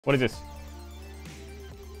What is this?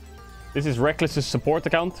 This is REKKLES' support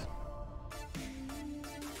account.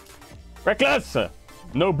 REKKLES!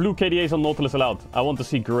 No blue KDAs on Nautilus allowed. I want to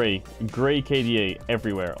see grey. Grey KDA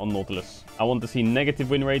everywhere on Nautilus. I want to see negative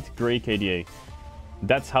win rate, grey KDA.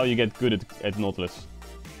 That's how you get good at Nautilus.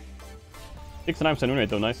 69% win rate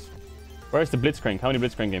though, nice. Where's the Blitzcrank? How many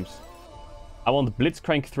Blitzcrank games? I want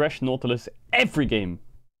Blitzcrank Thresh Nautilus every game.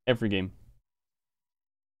 Every game.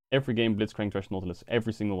 Every game Blitzcrank Thresh Nautilus.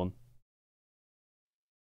 Every single one.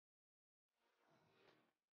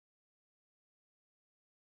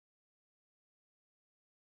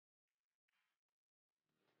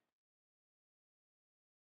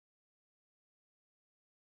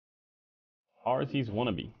 RT's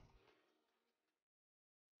wannabe.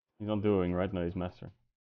 He's not doing right now, he's master.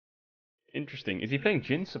 Interesting. Is he playing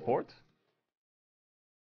Jhin support?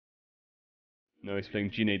 No, he's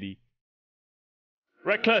playing Jhin AD.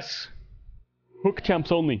 REKKLES! Hook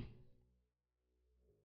champs only.